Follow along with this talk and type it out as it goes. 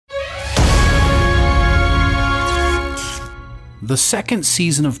The second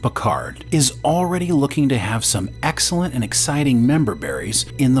season of Picard is already looking to have some excellent and exciting member berries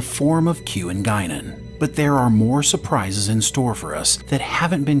in the form of Q and Guinan. But there are more surprises in store for us that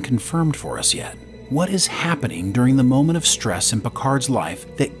haven't been confirmed for us yet. What is happening during the moment of stress in Picard's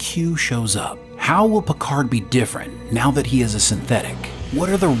life that Q shows up? How will Picard be different now that he is a synthetic? What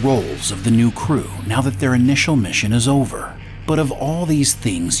are the roles of the new crew now that their initial mission is over? But of all these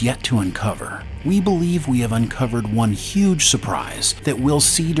things yet to uncover, we believe we have uncovered one huge surprise that we'll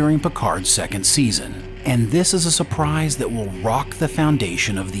see during Picard's second season. And this is a surprise that will rock the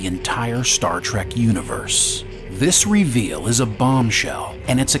foundation of the entire Star Trek universe. This reveal is a bombshell,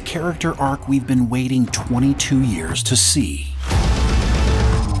 and it's a character arc we've been waiting 22 years to see.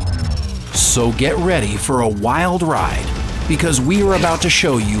 So get ready for a wild ride, because we are about to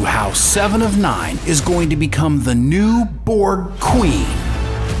show you how 7 of 9 is going to become the new Borg Queen.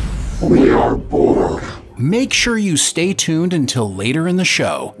 We are Borg. Make sure you stay tuned until later in the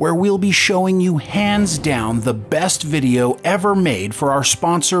show, where we'll be showing you hands down the best video ever made for our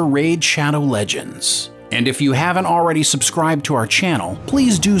sponsor Raid Shadow Legends. And if you haven't already subscribed to our channel,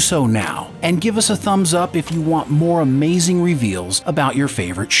 please do so now, and give us a thumbs up if you want more amazing reveals about your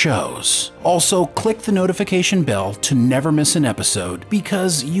favorite shows. Also, click the notification bell to never miss an episode,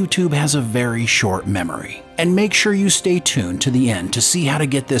 because YouTube has a very short memory. And make sure you stay tuned to the end to see how to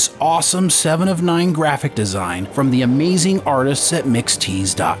get this awesome 7 of 9 graphic design from the amazing artists at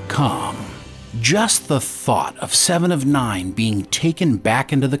mixtease.com. Just the thought of 7 of 9 being taken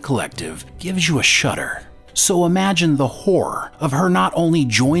back into the collective gives you a shudder. So imagine the horror of her not only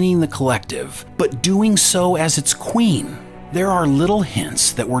joining the collective, but doing so as its queen. There are little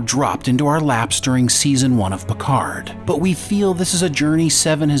hints that were dropped into our laps during Season 1 of Picard, but we feel this is a journey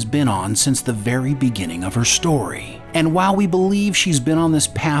 7 has been on since the very beginning of her story. And while we believe she's been on this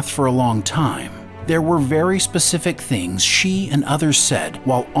path for a long time, there were very specific things she and others said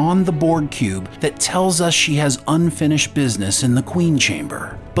while on the Borg cube that tells us she has unfinished business in the Queen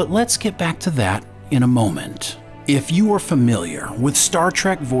Chamber. But let's get back to that in a moment. If you are familiar with Star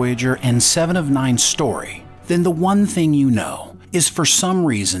Trek Voyager and 7 of 9's story, then the one thing you know is, for some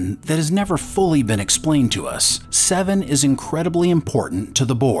reason that has never fully been explained to us, 7 is incredibly important to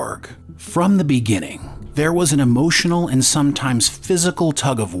the Borg. From the beginning, there was an emotional and sometimes physical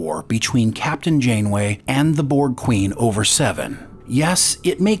tug-of-war between Captain Janeway and the Borg Queen over 7. Yes,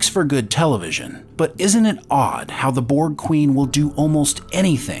 it makes for good television, but isn't it odd how the Borg Queen will do almost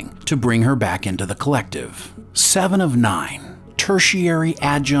anything to bring her back into the collective? 7 of 9, tertiary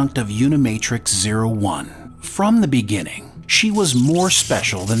adjunct of Unimatrix 01. From the beginning, she was more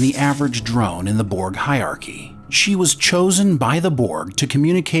special than the average drone in the Borg hierarchy. She was chosen by the Borg to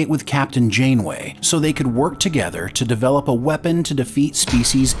communicate with Captain Janeway so they could work together to develop a weapon to defeat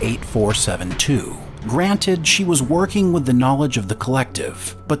Species 8472. Granted, she was working with the knowledge of the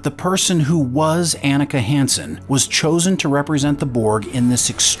collective, but the person who was Annika Hansen was chosen to represent the Borg in this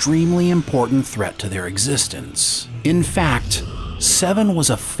extremely important threat to their existence. In fact, 7 was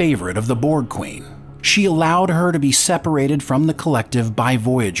a favorite of the Borg Queen. She allowed her to be separated from the collective by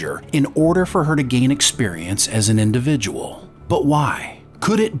Voyager in order for her to gain experience as an individual. But why?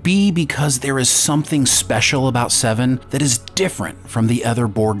 Could it be because there is something special about 7 that is different from the other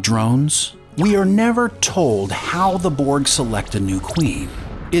Borg drones? We are never told how the Borg select a new queen.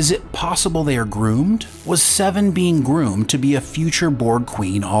 Is it possible they are groomed? Was 7 being groomed to be a future Borg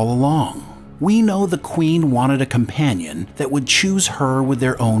queen all along? We know the queen wanted a companion that would choose her with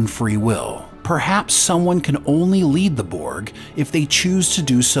their own free will. Perhaps someone can only lead the Borg if they choose to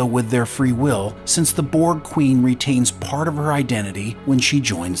do so with their free will, since the Borg Queen retains part of her identity when she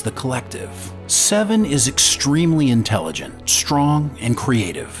joins the collective. 7 is extremely intelligent, strong, and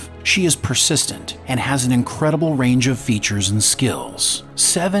creative. She is persistent and has an incredible range of features and skills.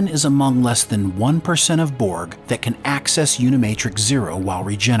 7 is among less than 1% of Borg that can access Unimatrix 0 while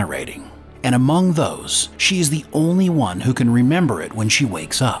regenerating. And among those, she is the only one who can remember it when she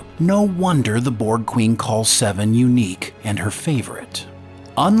wakes up. No wonder the Borg Queen calls 7 unique and her favorite.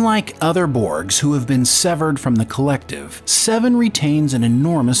 Unlike other Borgs who have been severed from the collective, 7 retains an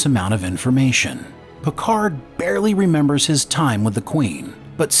enormous amount of information. Picard barely remembers his time with the Queen,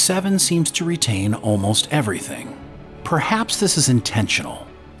 but 7 seems to retain almost everything. Perhaps this is intentional.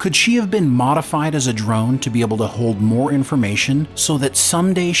 Could she have been modified as a drone to be able to hold more information so that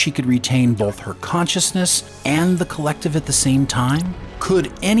someday she could retain both her consciousness and the collective at the same time?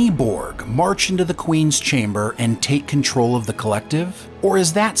 Could any Borg march into the Queen's chamber and take control of the collective? Or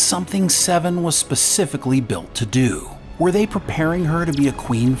is that something 7 was specifically built to do? Were they preparing her to be a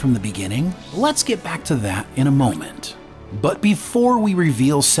queen from the beginning? Let's get back to that in a moment. But before we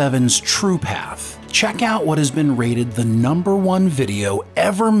reveal 7's true path, check out what has been rated the #1 video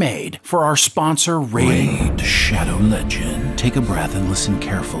ever made for our sponsor, Raid Shadow Legend. Take a breath and listen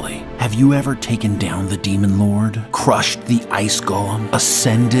carefully. Have you ever taken down the Demon Lord, crushed the Ice Golem,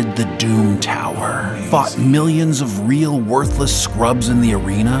 ascended the Doom Tower, fought millions of real worthless scrubs in the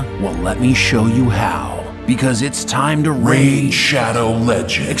arena? Well, let me show you how. Because it's time to Raid Shadow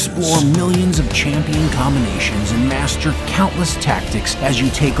Legends. Explore millions of champion combinations and master countless tactics as you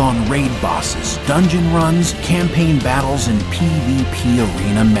take on raid bosses, dungeon runs, campaign battles, and PvP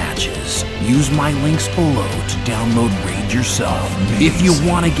arena matches. Use my links below to download Raid yourself. If you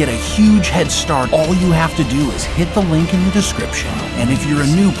want to get a huge head start, all you have to do is hit the link in the description. And if you're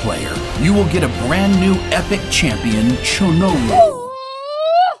a new player, you will get a brand new epic champion, Chonoru.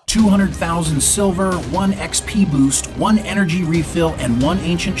 200,000 silver, 1 XP boost, 1 energy refill, and 1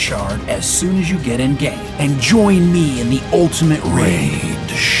 ancient shard as soon as you get in game. And join me in the ultimate Raid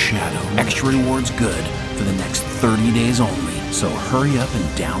Shadow. Extra rewards good for the next 30 days only, so hurry up and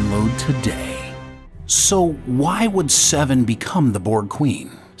download today. So why would Seven become the Borg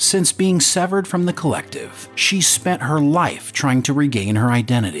Queen? Since being severed from the collective, she spent her life trying to regain her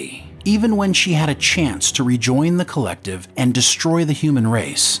identity. Even when she had a chance to rejoin the collective and destroy the human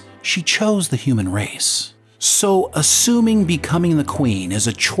race, she chose the human race. So, assuming becoming the queen is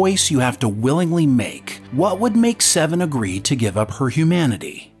a choice you have to willingly make, what would make Seven agree to give up her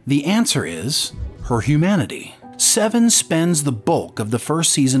humanity? The answer is her humanity. Seven spends the bulk of the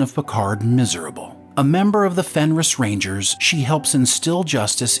first season of Picard miserable. A member of the Fenris Rangers, she helps instill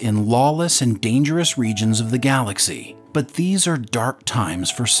justice in lawless and dangerous regions of the galaxy. But these are dark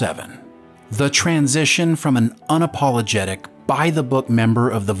times for Seven. The transition from an unapologetic, by-the-book member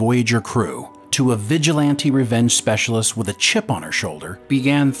of the Voyager crew to a vigilante revenge specialist with a chip on her shoulder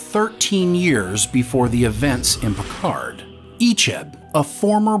began 13 years before the events in Picard. Icheb, a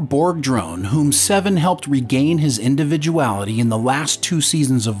former Borg drone whom Seven helped regain his individuality in the last 2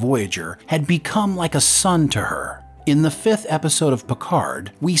 seasons of Voyager, had become like a son to her. In the 5th episode of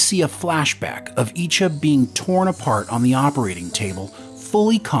Picard, we see a flashback of Icheb being torn apart on the operating table,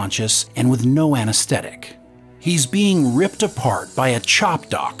 fully conscious and with no anesthetic. He's being ripped apart by a chop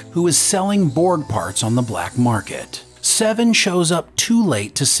doc who is selling Borg parts on the black market. Seven shows up too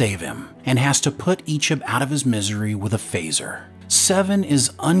late to save him and has to put Icheb out of his misery with a phaser. Seven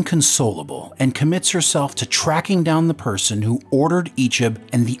is unconsolable and commits herself to tracking down the person who ordered Icheb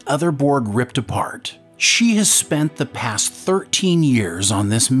and the other Borg ripped apart. She has spent the past 13 years on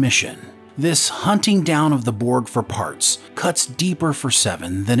this mission. This hunting down of the Borg for parts cuts deeper for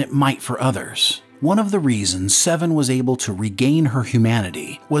Seven than it might for others. One of the reasons Seven was able to regain her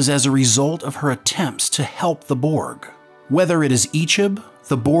humanity was as a result of her attempts to help the Borg. Whether it is Icheb,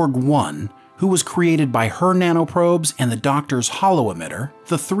 the Borg 1, who was created by her nanoprobes and the Doctor's holo-emitter,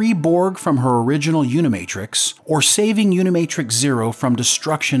 the 3 Borg from her original Unimatrix, or saving Unimatrix Zero from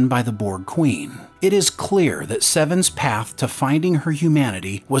destruction by the Borg Queen. It is clear that Seven's path to finding her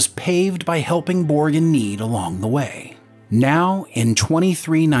humanity was paved by helping Borg in need along the way. Now, in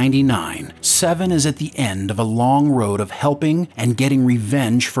 2399, Seven is at the end of a long road of helping and getting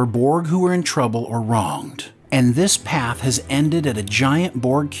revenge for Borg who were in trouble or wronged. And this path has ended at a giant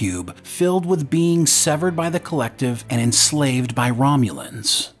Borg cube filled with beings severed by the collective and enslaved by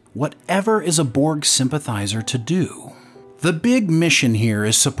Romulans. Whatever is a Borg sympathizer to do? The big mission here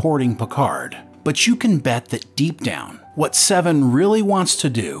is supporting Picard, but you can bet that deep down, what Seven really wants to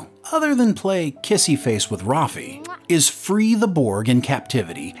do, other than play kissy face with Rafi, is free the Borg in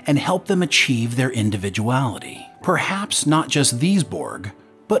captivity and help them achieve their individuality. Perhaps not just these Borg,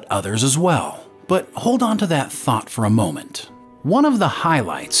 but others as well. But hold on to that thought for a moment. One of the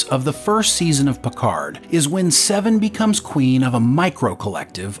highlights of the first season of Picard is when Seven becomes queen of a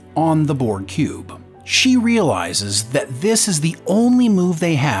micro-collective on the Borg cube. She realizes that this is the only move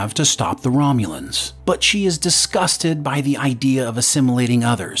they have to stop the Romulans, but she is disgusted by the idea of assimilating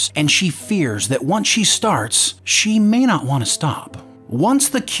others, and she fears that once she starts, she may not want to stop. Once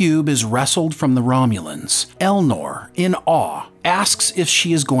the cube is wrestled from the Romulans, Elnor, in awe, asks if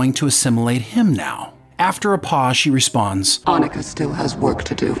she is going to assimilate him now. After a pause, she responds, Annika still has work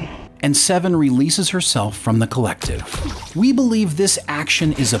to do. And Seven releases herself from the collective. We believe this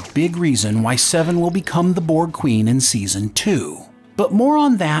action is a big reason why Seven will become the Borg Queen in Season 2. But more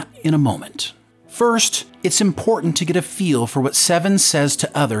on that in a moment. First, it's important to get a feel for what Seven says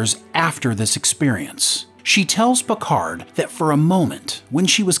to others after this experience. She tells Picard that for a moment, when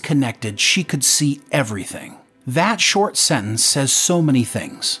she was connected, she could see everything. That short sentence says so many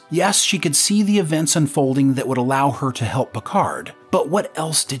things. Yes, she could see the events unfolding that would allow her to help Picard, but what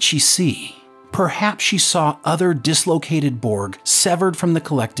else did she see? Perhaps she saw other dislocated Borg severed from the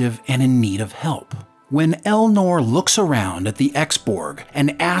collective and in need of help. When Elnor looks around at the ex-Borg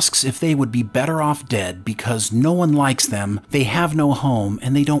and asks if they would be better off dead because no one likes them, they have no home,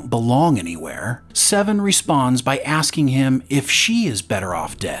 and they don't belong anywhere, Seven responds by asking him if she is better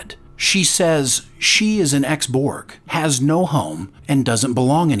off dead. She says she is an ex-Borg, has no home, and doesn't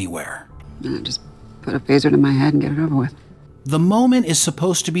belong anywhere. Just put a phaser to my head and get it over with. The moment is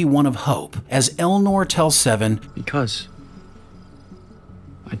supposed to be one of hope, as Elnor tells Seven, "Because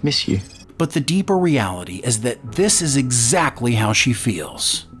I'd miss you." But the deeper reality is that this is exactly how she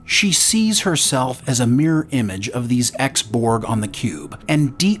feels. She sees herself as a mirror image of these ex-Borg on the cube,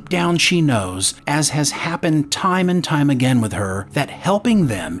 and deep down she knows, as has happened time and time again with her, that helping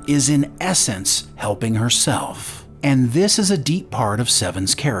them is in essence helping herself. And this is a deep part of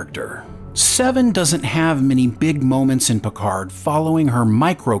Seven's character. Seven doesn't have many big moments in Picard following her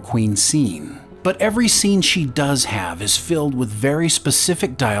Micro Queen scene. But every scene she does have is filled with very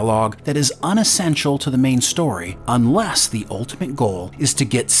specific dialogue that is unessential to the main story, unless the ultimate goal is to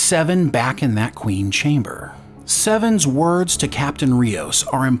get Seven back in that Queen chamber. Seven's words to Captain Rios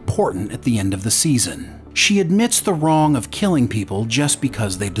are important at the end of the season. She admits the wrong of killing people just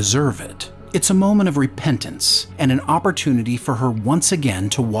because they deserve it. It's a moment of repentance and an opportunity for her once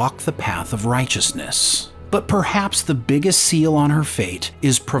again to walk the path of righteousness. But perhaps the biggest seal on her fate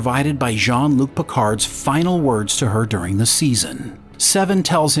is provided by Jean-Luc Picard's final words to her during the season. Seven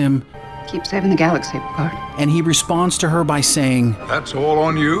tells him, "Keep saving the galaxy, Picard." And he responds to her by saying, "That's all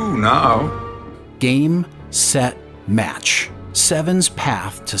on you now." Game, set, match. Seven's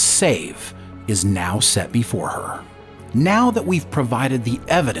path to save is now set before her. Now that we've provided the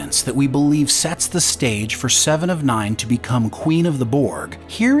evidence that we believe sets the stage for 7 of 9 to become Queen of the Borg,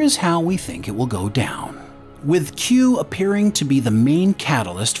 here is how we think it will go down. With Q appearing to be the main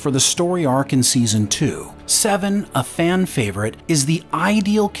catalyst for the story arc in Season 2, Seven, a fan favorite, is the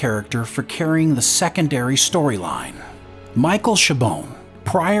ideal character for carrying the secondary storyline. Michael Chabon,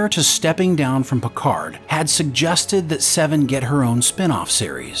 prior to stepping down from Picard, had suggested that Seven get her own spin-off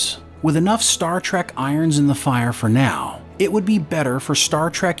series. With enough Star Trek irons in the fire for now, it would be better for Star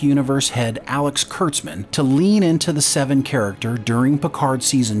Trek Universe head Alex Kurtzman to lean into the Seven character during Picard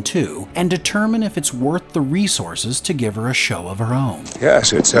Season 2 and determine if it's worth the resources to give her a show of her own.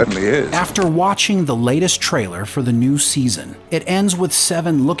 Yes, it certainly is. After watching the latest trailer for the new season, it ends with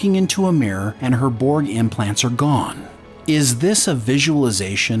Seven looking into a mirror and her Borg implants are gone. Is this a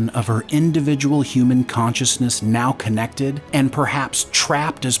visualization of her individual human consciousness now connected and perhaps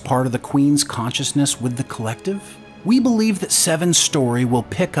trapped as part of the Queen's consciousness with the collective? We believe that Seven's story will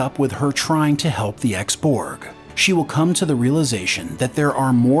pick up with her trying to help the ex-Borg. She will come to the realization that there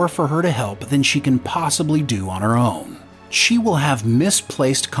are more for her to help than she can possibly do on her own. She will have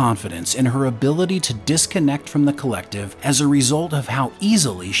misplaced confidence in her ability to disconnect from the collective as a result of how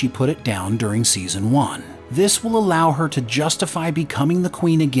easily she put it down during Season 1. This will allow her to justify becoming the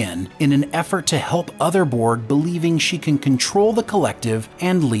Queen again in an effort to help other Borg believing she can control the collective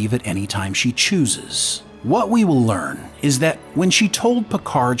and leave at any time she chooses. What we will learn is that when she told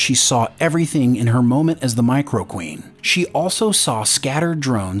Picard she saw everything in her moment as the Micro Queen, she also saw scattered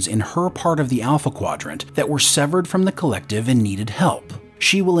drones in her part of the Alpha Quadrant that were severed from the collective and needed help.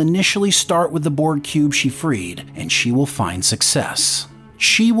 She will initially start with the Borg cube she freed, and she will find success.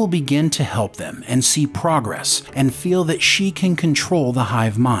 She will begin to help them and see progress and feel that she can control the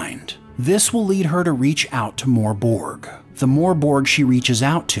hive mind. This will lead her to reach out to more Borg. The more Borg she reaches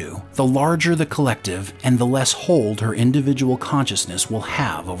out to, the larger the collective and the less hold her individual consciousness will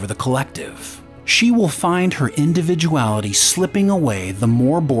have over the collective. She will find her individuality slipping away the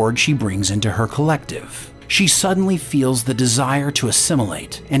more Borg she brings into her collective. She suddenly feels the desire to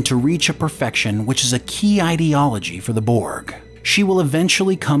assimilate and to reach a perfection which is a key ideology for the Borg. She will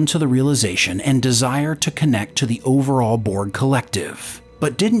eventually come to the realization and desire to connect to the overall Borg collective.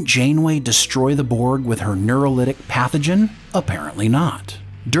 But didn't Janeway destroy the Borg with her neurolytic pathogen? Apparently not.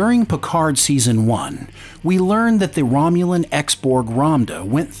 During Picard Season 1, we learned that the Romulan ex-Borg Ramda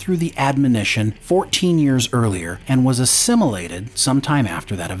went through the admonition 14 years earlier and was assimilated sometime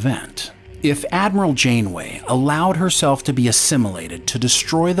after that event. If Admiral Janeway allowed herself to be assimilated to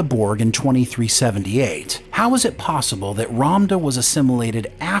destroy the Borg in 2378, how is it possible that Ramda was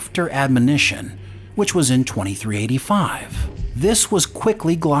assimilated after admonition, which was in 2385? This was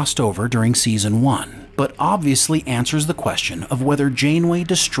quickly glossed over during Season 1, but obviously answers the question of whether Janeway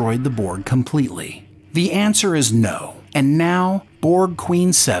destroyed the Borg completely. The answer is no, and now Borg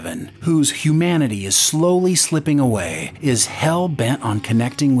Queen 7, whose humanity is slowly slipping away, is hell-bent on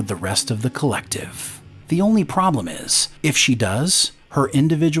connecting with the rest of the collective. The only problem is, if she does, her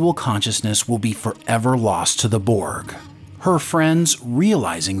individual consciousness will be forever lost to the Borg. Her friends,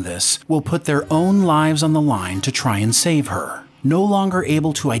 realizing this, will put their own lives on the line to try and save her. No longer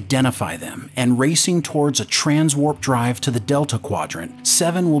able to identify them and racing towards a transwarp drive to the Delta Quadrant,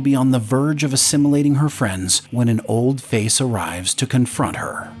 Seven will be on the verge of assimilating her friends when an old face arrives to confront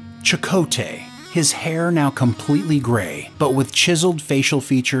her. Chakotay, his hair now completely gray, but with chiseled facial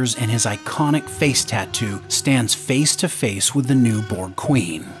features and his iconic face tattoo, stands face to face with the new Borg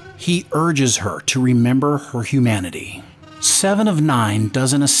Queen. He urges her to remember her humanity. 7 of 9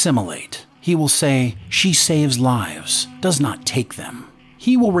 doesn't assimilate. He will say, she saves lives, does not take them.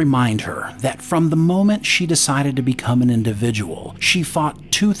 He will remind her that from the moment she decided to become an individual, she fought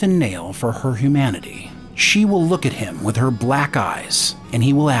tooth and nail for her humanity. She will look at him with her black eyes, and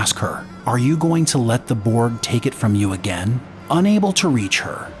he will ask her, are you going to let the Borg take it from you again? Unable to reach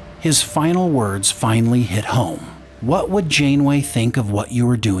her, his final words finally hit home. What would Janeway think of what you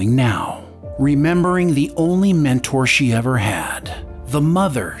are doing now? Remembering the only mentor she ever had, the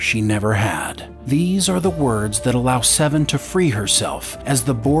mother she never had. These are the words that allow Seven to free herself as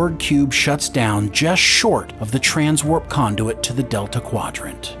the Borg cube shuts down just short of the transwarp conduit to the Delta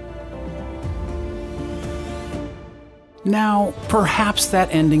Quadrant. Now, perhaps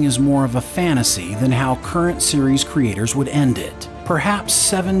that ending is more of a fantasy than how current series creators would end it. Perhaps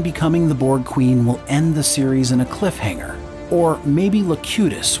Seven becoming the Borg Queen will end the series in a cliffhanger. Or maybe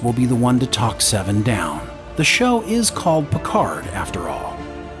Locutus will be the one to talk Seven down. The show is called Picard, after all.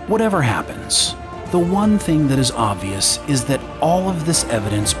 Whatever happens, the one thing that is obvious is that all of this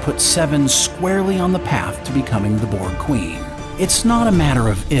evidence puts Seven squarely on the path to becoming the Borg Queen. It's not a matter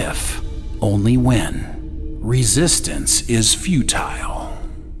of if, only when. Resistance is futile.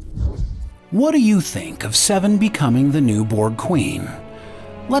 What do you think of Seven becoming the new Borg Queen?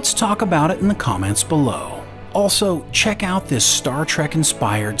 Let's talk about it in the comments below. Also, check out this Star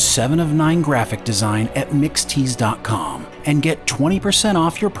Trek-inspired 7 of 9 graphic design at mixtease.com and get 20%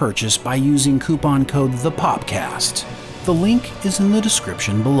 off your purchase by using coupon code THEPOPCAST. The link is in the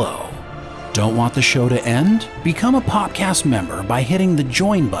description below. Don't want the show to end? Become a Popcast member by hitting the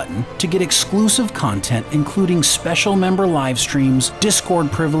Join button to get exclusive content including special member live streams,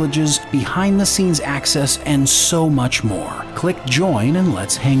 Discord privileges, behind-the-scenes access, and so much more. Click Join and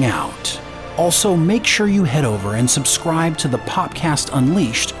let's hang out. Also, make sure you head over and subscribe to the Popcast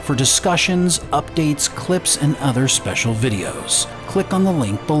Unleashed for discussions, updates, clips, and other special videos. Click on the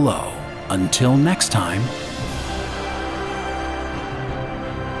link below. Until next time,